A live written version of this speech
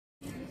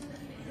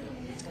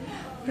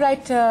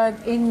Right,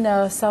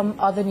 in some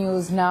other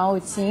news now,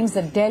 it seems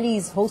that Delhi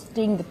is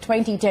hosting the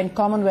 2010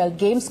 Commonwealth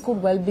Games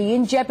could well be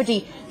in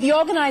jeopardy. The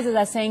organisers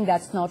are saying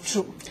that's not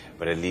true.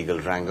 But a legal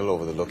wrangle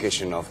over the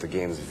location of the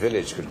Games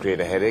village could create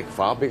a headache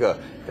far bigger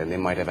than they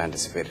might have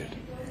anticipated.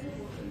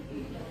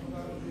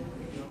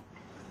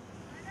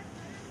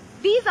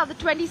 These are the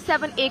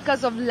 27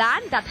 acres of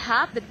land that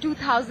have the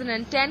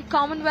 2010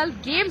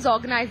 Commonwealth Games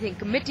Organising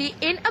Committee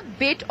in a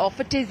bit of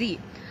a tizzy.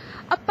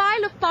 A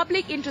pile of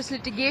public interest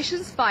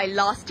litigations filed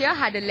last year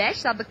had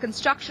alleged that the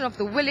construction of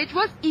the village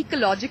was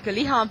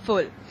ecologically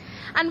harmful.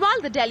 And while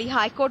the Delhi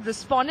High Court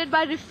responded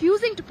by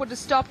refusing to put a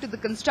stop to the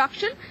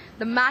construction,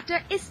 the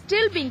matter is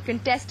still being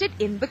contested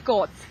in the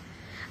courts.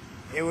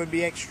 It would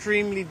be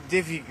extremely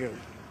difficult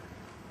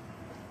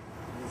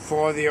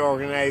for the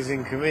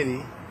organising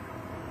committee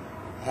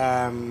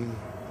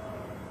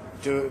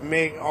to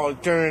make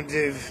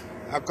alternative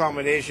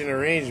accommodation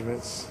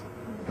arrangements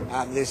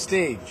at this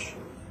stage.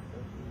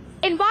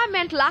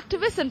 Environmental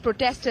activists and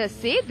protesters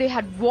say they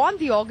had warned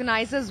the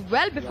organisers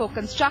well before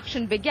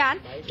construction began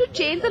to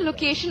change the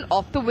location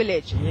of the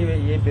village.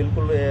 ये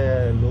बिल्कुल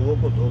लोगों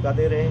को धोखा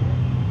दे रहे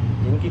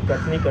हैं। इनकी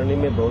कथनी करने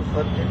में बहुत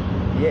फर्क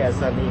है। ये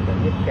ऐसा नहीं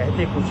करते,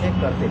 कहते कुछ है,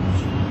 करते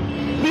कुछ है।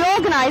 The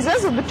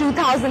organisers of the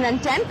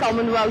 2010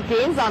 Commonwealth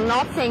Games are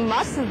not saying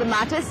much since the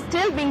matter is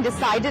still being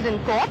decided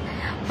in court,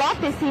 but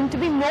they seem to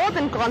be more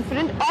than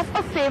confident of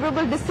a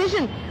favourable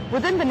decision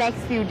within the next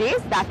few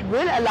days that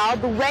will allow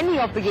the venue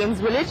of the Games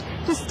village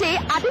to stay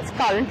at its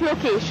current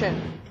location.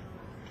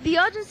 The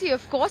urgency,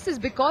 of course, is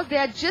because there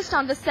are just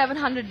under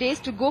 700 days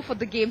to go for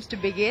the Games to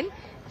begin,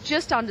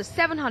 just under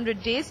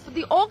 700 days for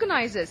the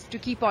organisers to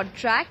keep on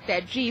track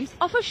their dreams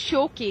of a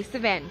showcase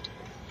event.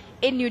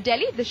 In New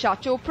Delhi, Disha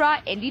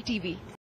Chopra, NDTV.